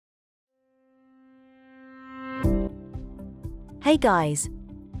Hey guys!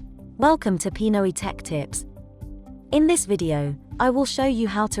 Welcome to Pinoy Tech Tips. In this video, I will show you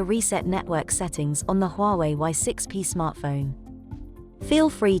how to reset network settings on the Huawei Y6P smartphone. Feel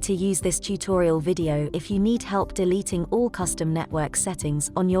free to use this tutorial video if you need help deleting all custom network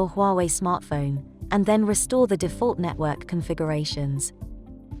settings on your Huawei smartphone, and then restore the default network configurations.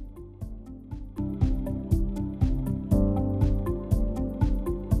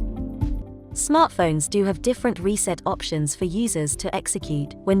 Smartphones do have different reset options for users to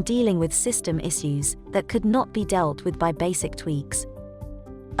execute when dealing with system issues that could not be dealt with by basic tweaks.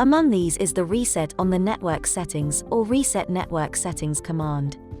 Among these is the Reset on the Network Settings or Reset Network Settings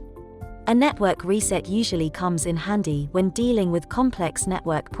command. A network reset usually comes in handy when dealing with complex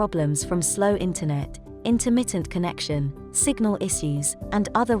network problems from slow internet, intermittent connection, signal issues, and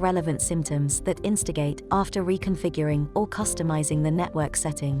other relevant symptoms that instigate after reconfiguring or customizing the network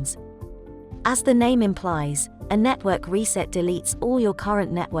settings. As the name implies, a network reset deletes all your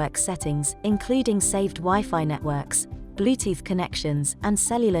current network settings, including saved Wi-Fi networks, Bluetooth connections, and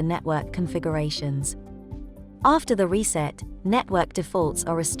cellular network configurations. After the reset, network defaults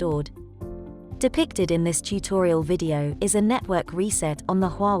are restored. Depicted in this tutorial video is a network reset on the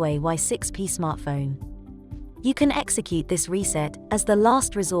Huawei Y6P smartphone. You can execute this reset as the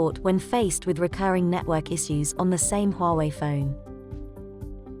last resort when faced with recurring network issues on the same Huawei phone.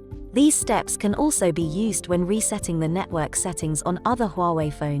 These steps can also be used when resetting the network settings on other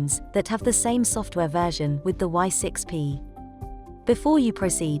Huawei phones that have the same software version with the Y6P. Before you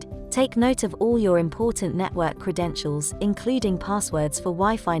proceed, take note of all your important network credentials, including passwords for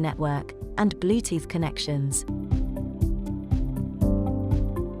Wi-Fi network and Bluetooth connections.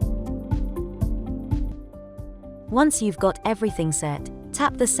 Once you've got everything set,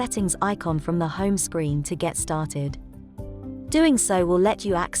 tap the settings icon from the home screen to get started. Doing so will let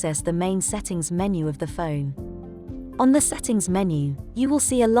you access the main settings menu of the phone. On the settings menu, you will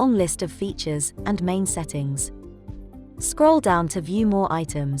see a long list of features and main settings. Scroll down to view more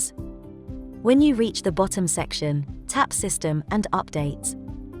items. When you reach the bottom section, tap System and Updates.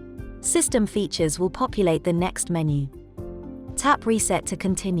 System features will populate the next menu. Tap Reset to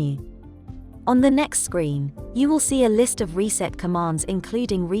continue. On the next screen, you will see a list of reset commands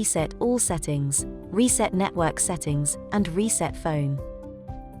including Reset All Settings, Reset Network Settings, and Reset Phone.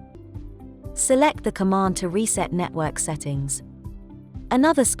 Select the command to reset network settings.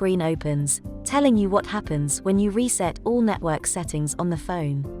 Another screen opens, telling you what happens when you reset all network settings on the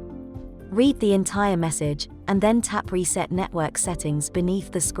phone. Read the entire message, and then tap Reset Network Settings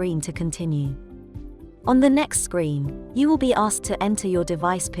beneath the screen to continue. On the next screen, you will be asked to enter your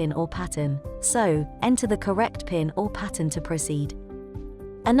device PIN or pattern, so enter the correct PIN or pattern to proceed.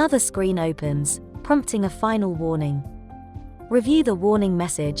 Another screen opens, prompting a final warning. Review the warning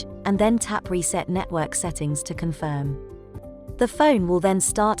message, and then tap Reset Network Settings to confirm. The phone will then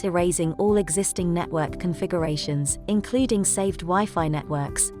start erasing all existing network configurations, including saved Wi-Fi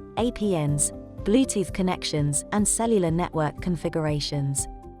networks, APNs, Bluetooth connections, and cellular network configurations.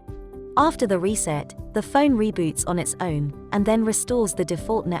 After the reset, the phone reboots on its own, and then restores the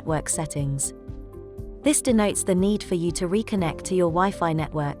default network settings. This denotes the need for you to reconnect to your Wi-Fi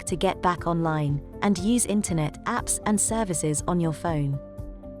network to get back online, and use internet apps and services on your phone.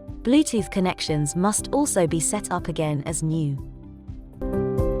 Bluetooth connections must also be set up again as new.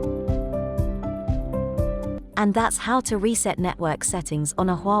 And that's how to reset network settings on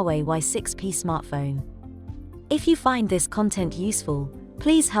a Huawei Y6P smartphone. If you find this content useful,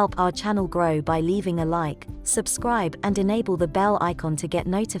 please help our channel grow by leaving a like, subscribe, and enable the bell icon to get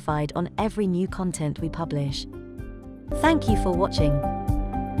notified on every new content we publish. Thank you for watching.